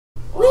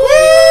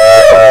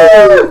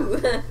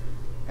Woo!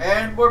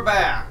 And we're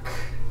back.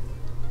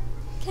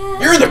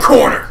 You're in the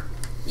corner.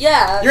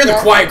 Yeah. You're in the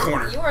quiet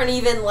corner. You weren't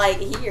even like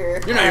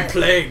here. You're not even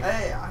playing.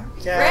 Hey, I'm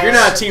You're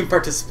not a team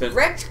participant.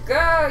 Let's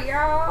go,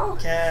 y'all.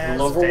 Cat's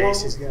Lover face. world?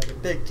 He's got a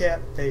big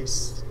cat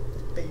face.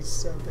 The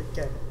face of the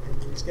cat.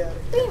 And he's got a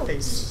cat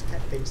face.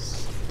 Cat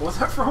face. What's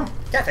that from?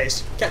 Cat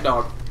face. Cat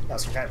dog.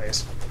 That's from cat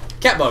face.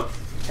 Cat bug.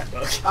 Cat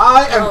bug.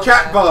 I am Oh,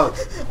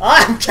 Catbug.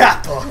 I'm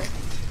cat bug.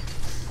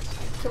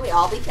 Can we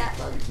all be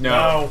Catbug?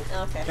 No.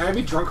 Okay. Can I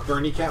be Drunk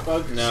Bernie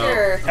Catbug? No.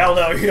 Sure. Hell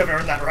no, you haven't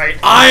earned that right.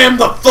 I am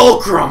the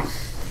fulcrum.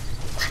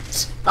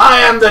 I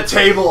am the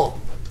table.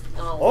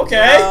 Oh,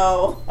 Okay.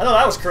 No. I know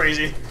that was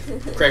crazy.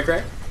 Cray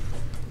cray.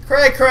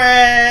 Cray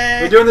cray.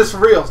 We're doing this for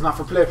reals, not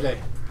for play play.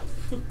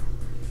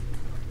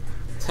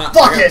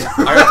 Fuck it.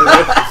 I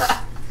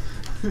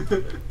have to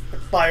live.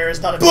 Fire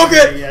is not a Book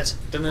movie it! yet.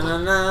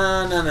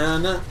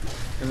 Da-na-na-na-na-na.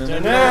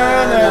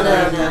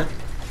 Da-na-na-na-na.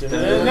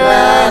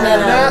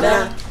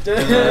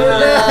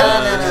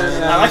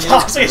 I like how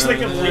I was saying something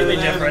completely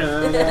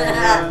different.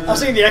 I was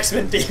singing the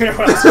X-Men theme when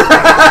I was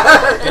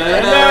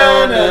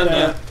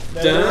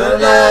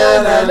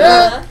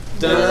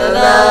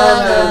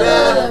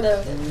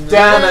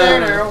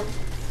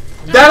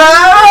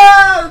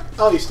Da-da!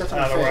 Oh, you stepped I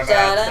on don't know my where face.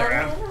 I'm at. There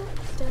I am.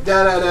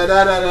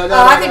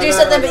 Oh, I could do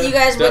something, but you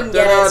guys wouldn't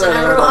get it, so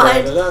never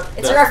mind.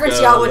 It's a reference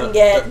y'all wouldn't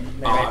get.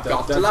 I've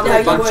got to love No, a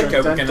you bunch of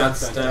wouldn't.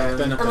 coconuts.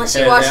 Unless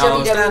you watched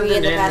WWE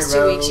in the past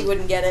 2 weeks, you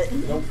wouldn't get it.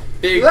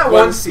 Big That one,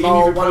 one scene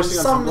small you've been one, posting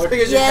on some as Tumblr? big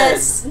as your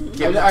Yes.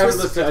 head. I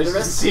Twist was the just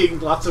rest. seeing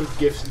lots of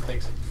gifs and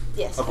things.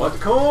 Yes. Of What what?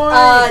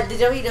 coin? The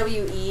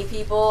WWE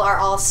people are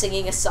all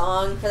singing a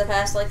song for the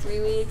past like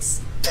 3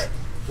 weeks.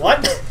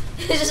 What?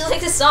 It's just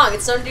like a song.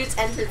 It's some dude's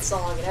entrance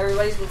song, and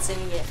everybody's been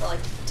singing it for like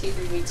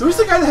 2-3 weeks. Who's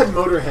now. the guy that had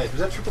Motorhead? Was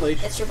that Triple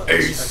H? It's Triple H.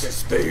 Ace of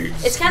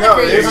spades. It's kind of No,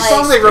 crazy. there's a like,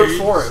 song they wrote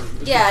for him.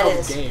 It's Yeah, it called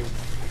is. Game.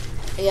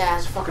 Yeah.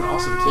 It's fucking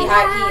awesome He too.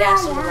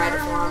 asked him to write it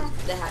for him.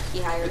 He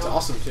hired It's him.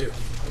 awesome too.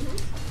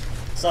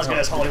 It's not as good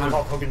as Hollywood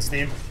Hulk Hogan's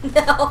theme.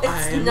 No, it's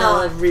I'm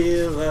not. a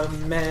real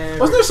American.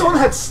 Wasn't there someone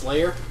that had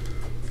Slayer?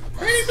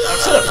 I'm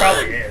sure there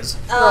probably is.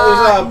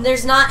 No,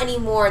 There's not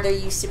anymore. There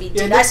used to be.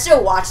 Dude, Nick- I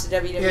still watch the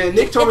WWE. Yeah,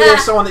 Nick told me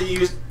there's someone that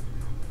used.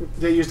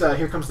 They used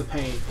Here Comes the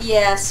Pain.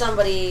 Yeah,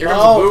 somebody. Here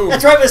comes Oh, Boom.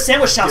 that's right, with the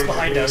sandwich shop's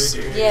behind us.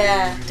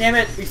 Yeah, Damn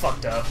it, we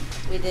fucked up.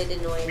 we did,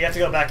 didn't we? We have to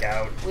go back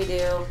out. We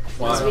do.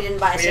 Why? Because we didn't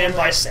buy We didn't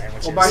buy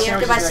sandwiches. sandwiches. We'll buy We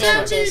have to buy sandwiches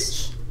next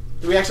sandwiches.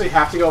 Do we actually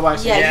have to go buy Yeah,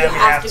 sandwiches? you we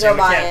have to go We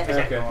buy can't, it. we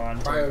can't Okay. go on.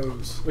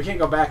 Pros. We can't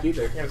go back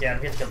either. Yeah, we can.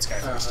 We have to kill this guy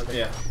first.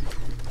 Yeah.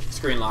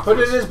 Screen lock. Put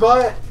it in his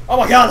butt. Oh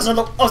my god, there's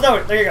another. Oh,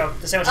 no, there you go.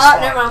 The sandwich is Oh,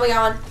 spawned. never mind. We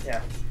got one.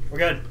 Yeah, we're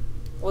good.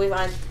 We'll be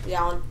fine. We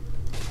got one.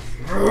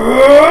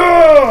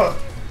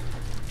 Hulking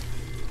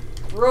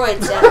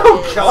Roid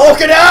sandwiches.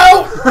 God.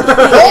 out!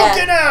 Yeah.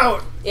 Hulking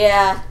out!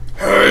 Yeah.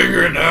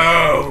 Hanging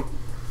out.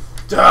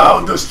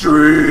 Down the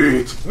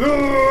street.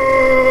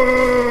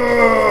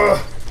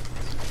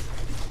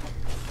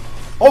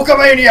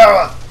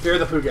 Hulkamania! Fear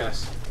the Pooh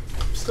gas.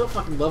 Still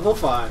fucking level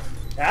 5.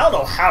 I don't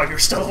know how you're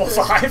still level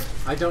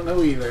 5. I don't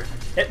know either.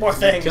 Hit more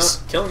things.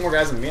 Killing more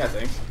guys than me, I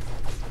think.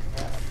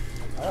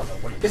 I don't know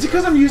what Is it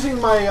because I'm using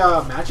my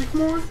magic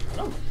more? I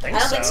don't think I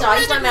don't so. think so. I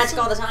use my magic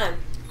all the time.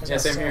 Yeah,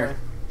 same here.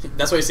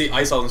 That's why you see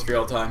ice on the street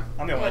all the time.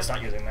 I'm the only one that's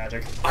not using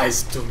magic.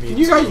 Ice to me. Can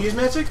you guys use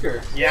magic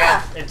or?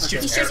 Yeah, Yeah. it He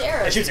shoots, shoots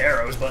arrows. It shoots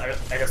arrows, but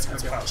I guess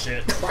it's pile of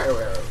shit. Fire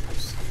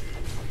arrows.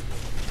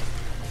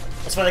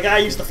 That's why the guy I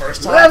used the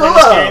first time Level playing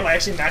this up! game, I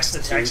actually maxed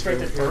his attack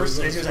strength at first,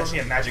 and he was actually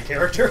a magic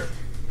character.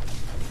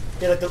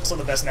 He had like some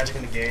of the best magic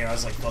in the game, I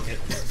was like, fuck it.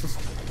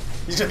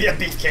 He's gonna be a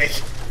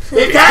beefcake.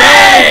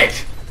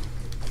 BEEFCAKE!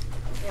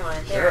 Come on,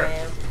 Sure. there I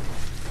am.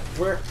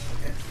 Where?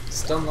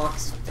 Stun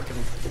locks.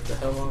 Freaking get the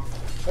hell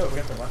off. Oh, we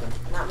got the weapon.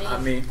 Not me.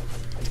 Not me.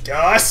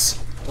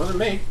 Gus! Wasn't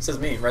me. It says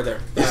me right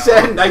there. It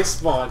said Night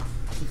Spawn.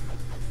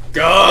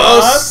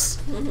 Gus!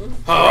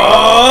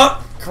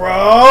 Ha!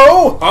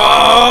 Crow!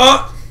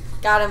 Ha!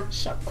 Got him.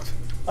 Shut up.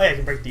 Oh yeah, you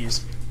can break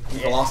these.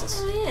 Yeah. Colossus.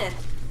 Oh yeah.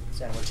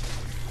 Sandwich.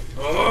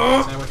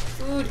 Sandwich.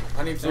 Food.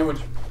 I need food.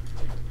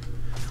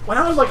 When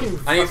I was like in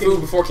I need fucking-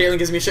 food before Kaitlyn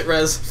gives me shit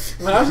res.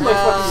 When I was in like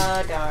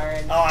fucking,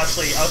 Darn. Oh,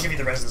 actually, I'll give you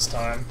the rest this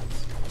time.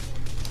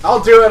 I'll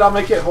do it. I'll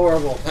make it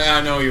horrible.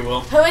 I know you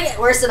will. He'll make it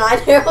worse than I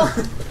do.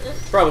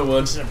 Probably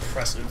would. This is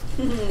impressive.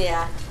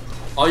 Yeah.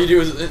 All you do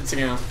is, you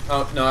know.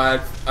 Oh no,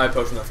 I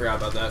potions. I forgot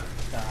about that.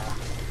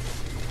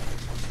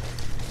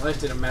 I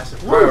just did a massive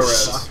Fire Woo!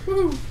 res.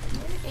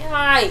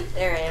 Right.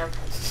 There I am. I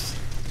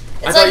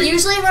It's thought like you-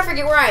 usually if I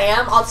forget where I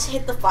am, I'll just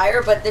hit the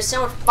fire, but there's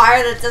so much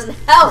fire that it doesn't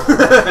help.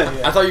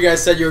 Yeah. I thought you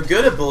guys said you were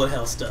good at bullet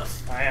hell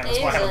stuff. I am, that's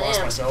why I haven't usually lost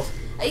am. myself.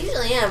 I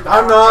usually am, but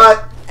I'm I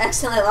not.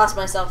 accidentally lost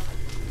myself.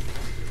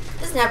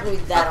 Doesn't happen to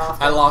me that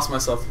often. I lost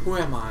myself. Who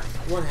am I?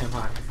 What am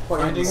I?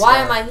 What am Finding- I? Why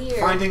am I here?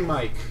 Finding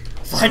Mike.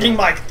 Finding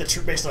Mike,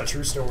 based on a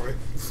true story.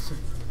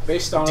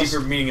 Based on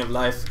Deeper meaning of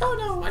life. Oh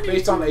no, I need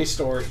based on a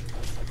story.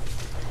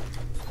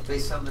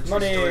 Based on the true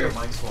Money. story of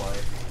Mike's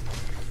life.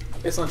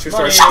 It's not true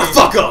Money. story. Shut the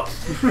fuck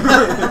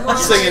up! Money.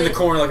 Sitting in the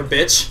corner like a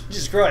bitch.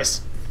 Jesus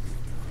Christ.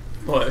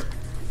 What?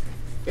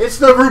 It's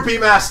the Rupee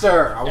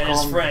Master! I will And call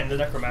his him, friend, the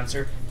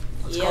Necromancer.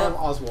 let's call him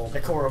Oswald.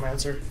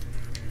 Necromancer.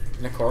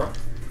 Nakora?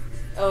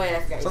 Oh wait, I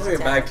forgot. Sounds like a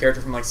bad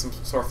character from like some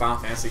sort of Final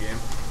Fantasy game.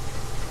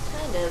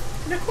 Kind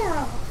of.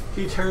 Necora.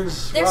 He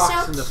turns They're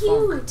rocks so into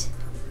cute.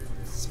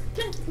 funk.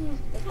 They're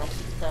not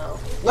cute though.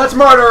 Let's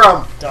murder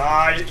him!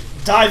 Die.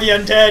 Die the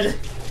undead.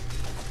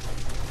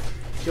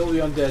 Kill the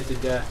undead to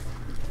death.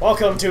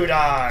 Welcome to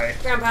die.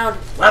 Ground pound.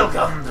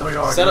 Welcome to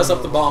your Set us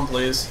up the bomb,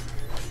 please.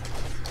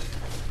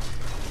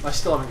 I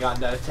still haven't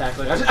gotten that attack.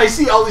 Like I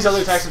see all these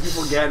other attacks that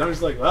people get, and I'm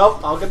just like, well,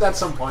 I'll get that at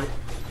some point.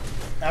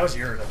 That was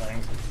yours, I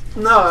think.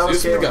 No, that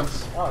was Use the gun.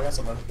 Caitlin's. Oh, I got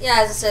something.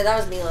 Yeah, as I said, that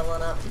was me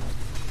leveling up.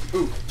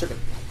 Ooh, chicken.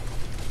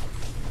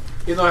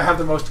 Even though I have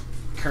the most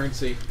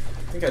currency.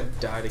 I think I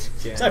died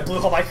again. So I blew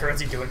all my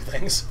currency doing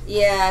things.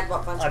 Yeah, I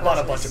bought a bunch. I bought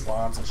a bunch of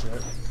bombs and shit.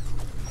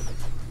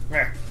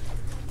 There.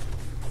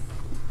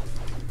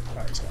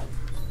 Alright, he's gone.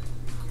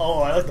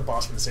 Oh, I like the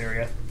boss for this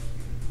area.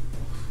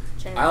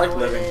 I like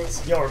living.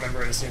 You'll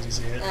remember it as soon as you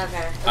see it.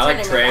 Okay. I like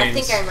I trains.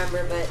 think I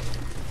remember, but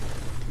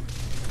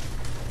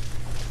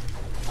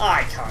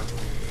I can't.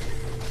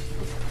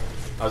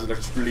 I was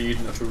like to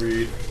bleed, not to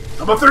read.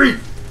 Number 3!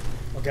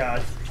 Oh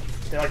god.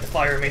 They like to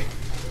fire me.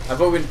 I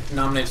vote we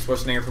nominate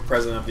Schwarzenegger for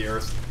president of the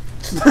Earth.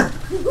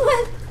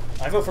 what?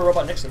 I vote for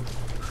Robot Nixon.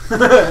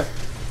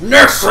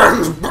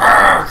 Nixon's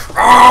back!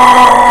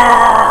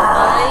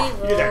 I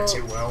vote. You did that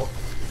too well.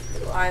 Who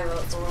do I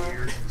vote for?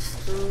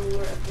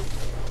 Weird.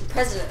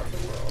 President of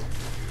the world.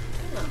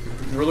 Oh,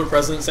 Ruler,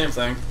 president, same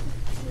thing.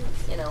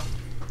 you know.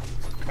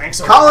 Thanks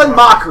so Colin much.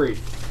 Mockery.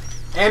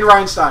 And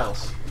Ryan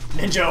Stiles.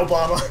 Ninja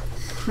Obama.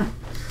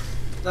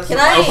 Can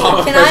I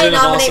Obama, can I President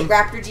of nominate Awesome.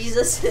 Raptor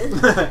Jesus?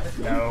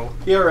 No.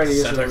 He already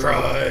is. Santa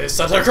Christ,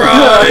 Santa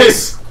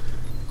Christ!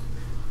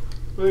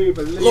 We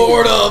believe.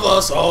 Lord of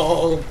us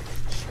all!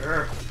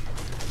 Sure.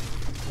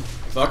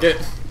 Fuck it.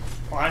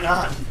 Why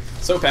not?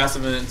 So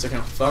passive in it, so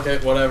fuck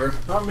it, whatever.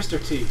 Not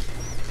Mr. T.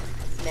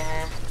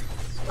 Nah.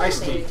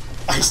 Ice-T. Maybe.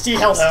 Ice-T,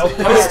 hell no.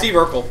 How about Steve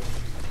Urkel?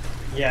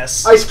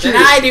 Yes. Ice Cube.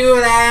 do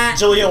that?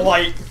 Julia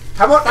White.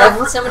 How about,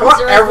 Fuck, someone how about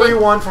deserves it.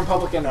 everyone from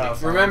Public Enemy? No.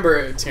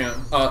 Remember,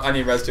 I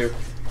need res too.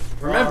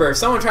 Remember, if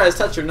someone tries to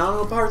touch your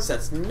nominal parts,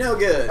 that's no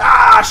good.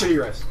 Ah, shitty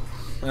res.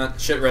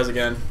 Shit res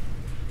again.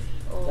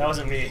 Oh. That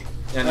wasn't me.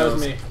 Yeah, That no,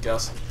 was me.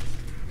 Gus.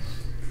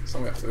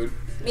 Someone got food.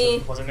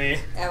 Me. Wasn't me.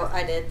 Oh,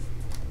 I did.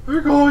 Here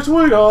goes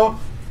wait up.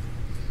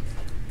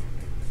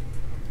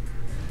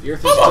 The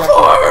earth is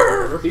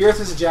Fire! The earth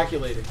is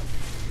ejaculating.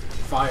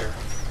 Fire.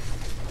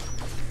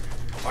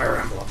 Fire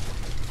emblem.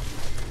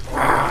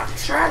 Ah,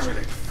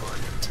 tragedy.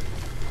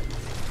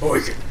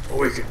 Awaken,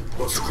 awaken.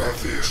 What's the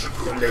fish?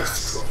 The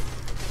lace.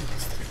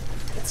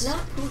 It's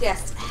not poo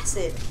gas, it's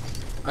acid.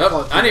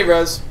 Oh, I need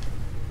res.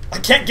 I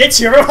can't get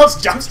to you. Everyone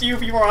else jumps to you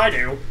before I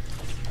do.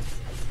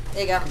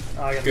 There you go.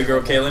 Oh, I got Good the-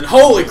 girl, Kaitlyn.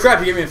 Holy crap,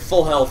 you gave me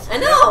full health. I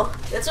know!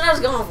 That's what I was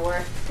going for.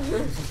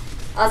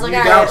 I was like, You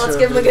alright, gotcha. let's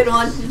give him a good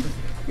one.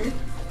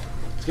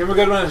 Let's give him a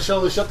good one and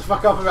shut the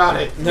fuck up about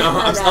it. No,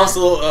 I'm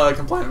also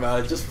complaining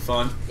about it just for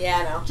fun. Yeah,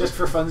 I know. Just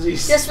for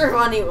funsies. Just for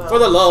fun, he will. For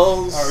the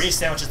lulz. Oh, we need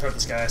sandwiches throughout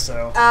this guy,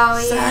 so.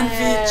 Oh, yeah.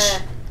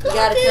 Sandwich. You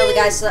gotta kill the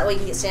guys so that way you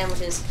can get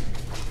sandwiches.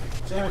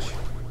 Sandwich.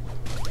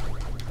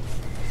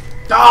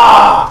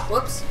 Ah!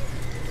 Whoops.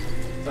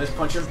 Let's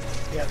punch him.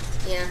 Yep.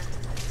 Yeah.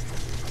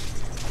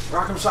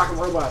 Rock'em sock'em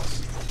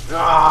robots.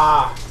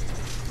 Ah!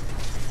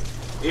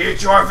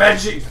 Eat your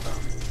veggies.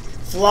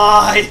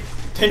 Fly!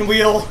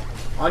 Pinwheel!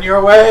 On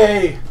your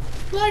way.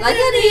 Like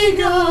an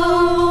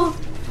eagle.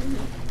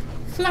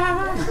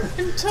 Fly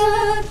and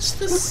touch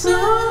the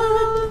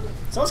sun.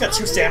 Someone's got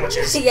 2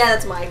 sandwiches. Yeah,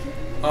 that's Mike.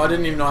 Oh, I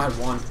didn't even know I had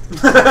one.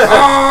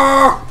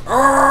 Ah!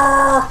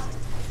 Ah!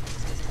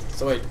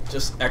 So wait,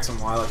 just X and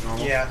Y like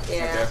normal? Yeah.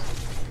 Yeah.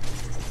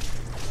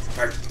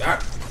 Okay. Like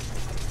that.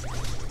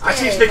 I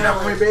see you Hey, sticking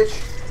up for me, Colin.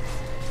 bitch.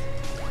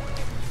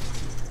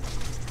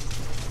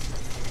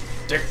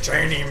 Dick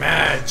Cheney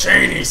mad.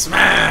 Cheney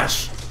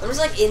smash. I'm just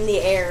like in the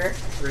air.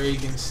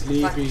 Reagan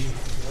sleepy.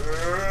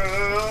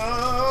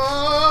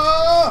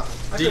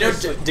 Do you know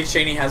Dick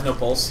Cheney has no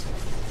pulse?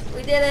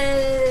 We did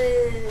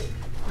it.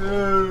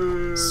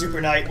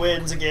 Super Knight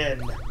wins again.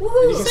 You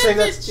Woohoo! can save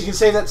that. You can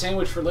save that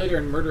sandwich for later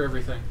and murder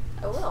everything.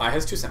 I will. I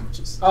has 2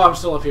 sandwiches. Oh, I'm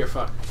still up here.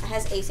 Fuck. It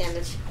has a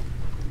sandwich.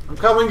 I'm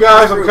coming,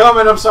 guys. I'm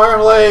coming. I'm sorry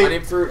I'm I late.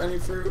 need fruit. I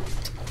need fruit.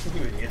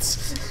 You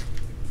idiots.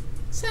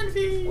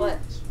 Sandwich. What?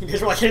 You guys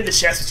were like hitting the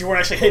chest, but you weren't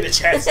actually hitting the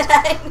chest.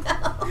 I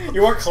know.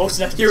 You weren't close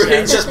enough to You were the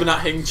hitting chest. chest, but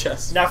not hitting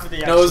chest. Not for the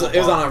No, actual it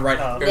was boss. on a right.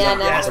 Oh. It was Yeah, on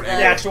no, right. with The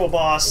actual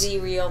boss. The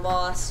real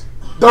boss.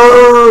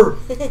 Durr!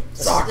 The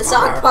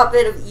sock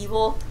puppet of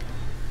evil.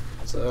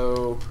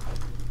 So,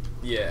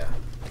 yeah.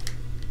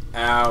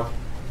 Ow.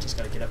 Just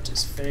gotta get up to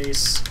his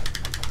face.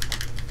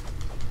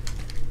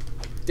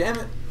 Damn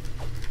it.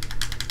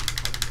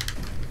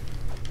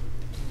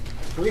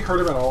 Can we hurt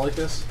him at all like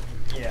this?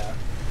 Yeah.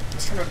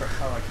 Just remember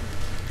how I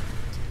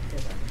can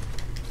get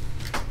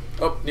that.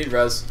 Oh, need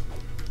res.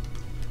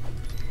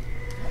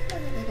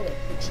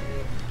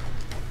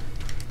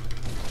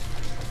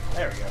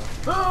 There we go.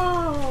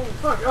 Oh,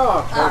 fuck.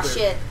 Oh, Oh Boulder.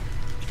 shit.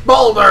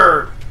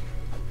 Boulder!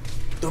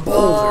 The Oh,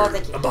 boulder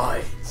thank you.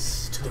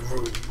 abides to the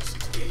rules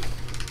of the game.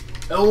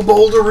 El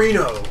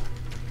Boulderino.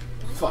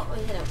 Fuck. Oh,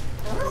 you hit him.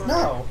 I don't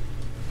know.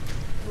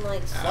 I'm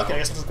like, Fuck it, I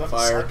guess I'm just going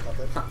Fire. to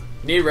side puppet.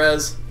 Need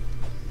res.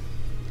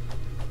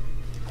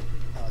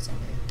 Oh, it's on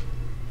me.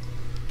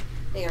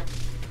 there you go.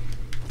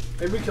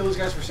 Maybe we kill these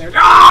guys for sandwich.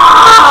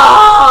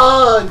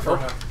 Ah!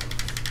 Inferno.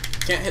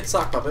 Can't hit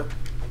sock puppet.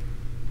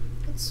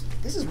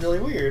 This is really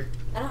weird.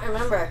 I don't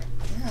remember.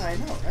 Yeah, I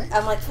know, right?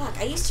 I'm like, fuck,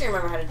 I used to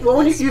remember how to do Well,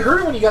 when this. you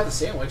heard it when you got the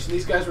sandwich, and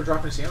these guys were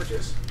dropping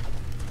sandwiches.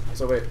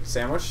 So wait,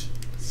 sandwich?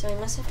 So we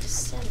must have to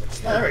sandwich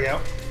Oh, them. there we go.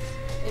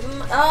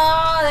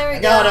 Oh, there we I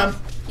go. got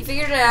him. You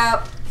figured it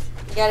out.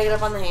 You gotta get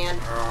up on the hand.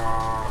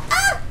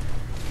 Ah!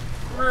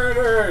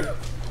 Murdered.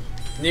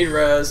 Need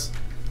res.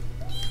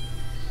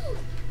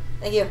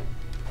 Thank you.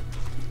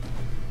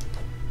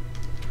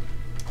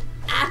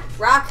 Ah!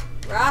 Rock!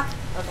 Rock!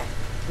 Okay.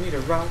 Need a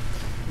rock.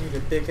 Need a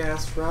big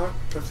ass rock.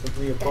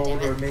 Preferably a God damn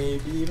boulder, it.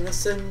 maybe even a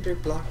cinder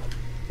block.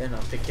 Then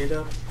I'll pick it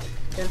up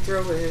and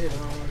throw it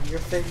on your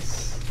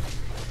face.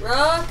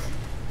 Rock!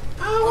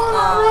 I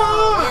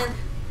Oh,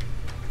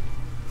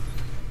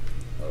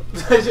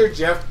 want to Is your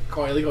Jeff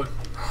quietly going?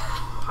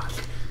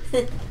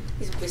 man.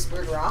 He's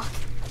whispered rock.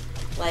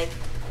 Like,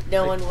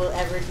 no one will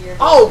ever hear him.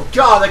 Oh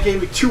god, that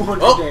gave me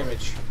 200 Oh.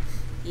 damage.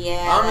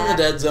 Yeah. I'm in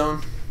the dead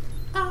zone.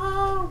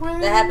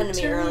 That happened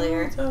to me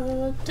earlier.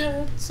 The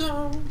dead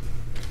zone.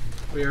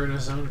 We are in a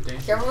zone of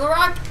danger. Careful with the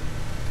rock!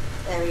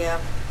 There we go.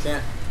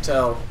 Can't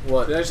tell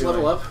what. Did I just doing.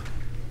 level up?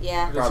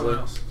 Yeah. Or did someone Probably.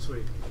 else?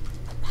 Sweet.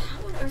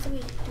 How on earth do we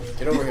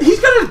Get over here. He's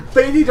got a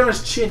bandage on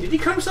his chin. Did he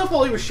cut himself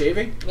while he was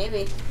shaving?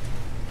 Maybe.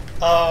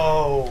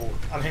 Oh,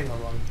 I'm hitting the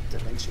wrong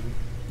dimension.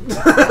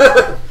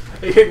 Are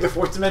you hitting the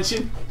fourth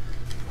dimension?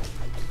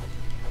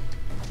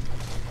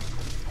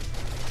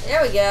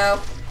 There we go.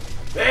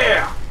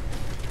 Yeah!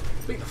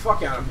 Beat the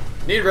fuck out of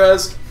him. Need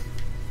res.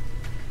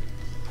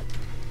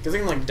 Because I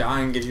can like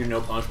dying gives you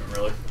no punishment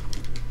really.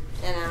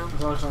 I know.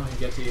 As long as someone can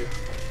get to you.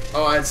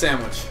 Oh, I had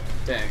sandwich.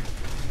 Dang.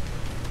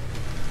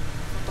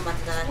 I'm about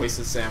to die.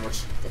 Wasted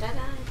sandwich. Did I die?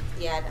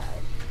 Yeah, I died.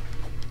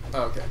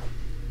 Oh, okay.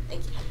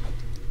 Thank you.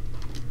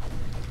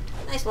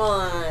 Nice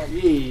one.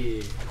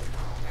 Yeah.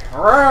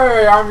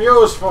 Hooray, I'm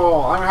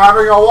useful. I'm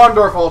having a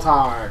wonderful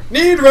time.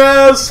 Need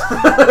res.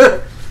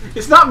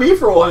 It's not me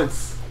for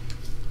once.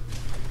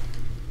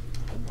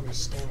 I don't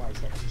understand why I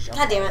can't jump.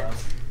 God damn it.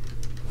 enough.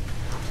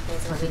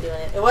 It's not me doing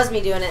it. It was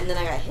me doing it, and then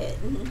I got hit.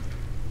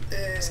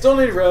 Still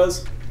need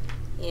res.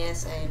 Yeah,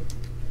 same.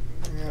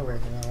 Yeah,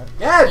 working on it.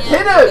 Yeah, Yeah,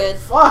 hit we're it. good.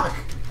 Fuck.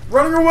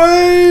 Running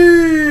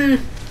away.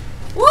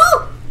 Woo!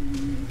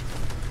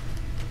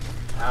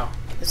 Ow.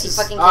 Is he is-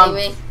 fucking kidding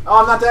me? Oh,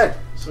 I'm not dead.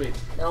 Sweet.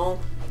 No.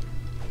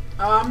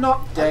 I'm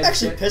not dead. I'm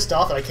actually yet. pissed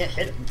off that I can't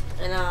hit him.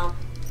 I know.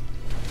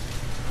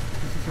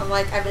 I'm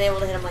like, I've been able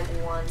to hit him like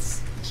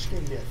once. This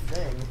shouldn't be a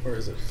thing. Where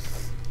is it?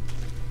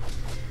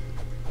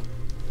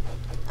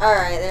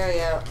 Alright, there we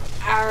go.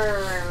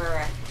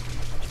 Arrgh.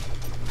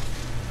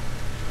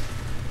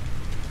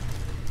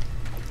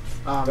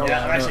 Don't-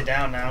 Yeah, I'm actually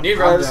down now. Need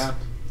I'm res. down.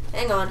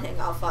 Hang on.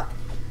 Oh, fuck.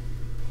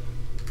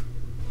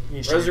 You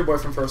Res should- your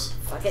boyfriend first.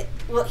 Fuck it.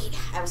 Well,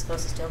 I was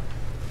closest to him.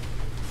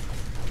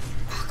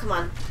 Oh, come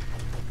on.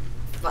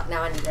 Fuck,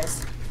 now I need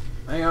this.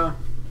 Hang on.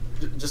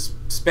 Just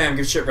spam.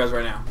 Give shit res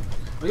right now.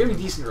 I'll give you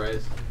decent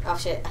res. Oh,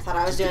 shit. I thought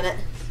I was doing it.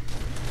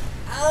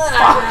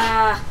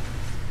 Ah!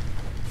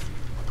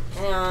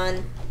 Hang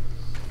on.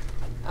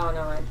 Oh,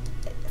 no. I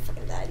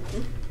fucking died.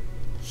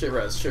 Shit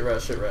res. Shit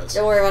res. Shit res.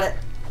 Don't worry about it.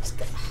 Just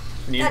go.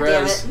 Need God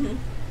damn res. it.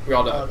 We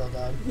all Oh, died.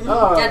 God. Oh.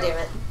 God damn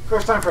it.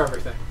 First time for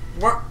everything.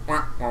 Wah,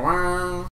 wah, wah, wah.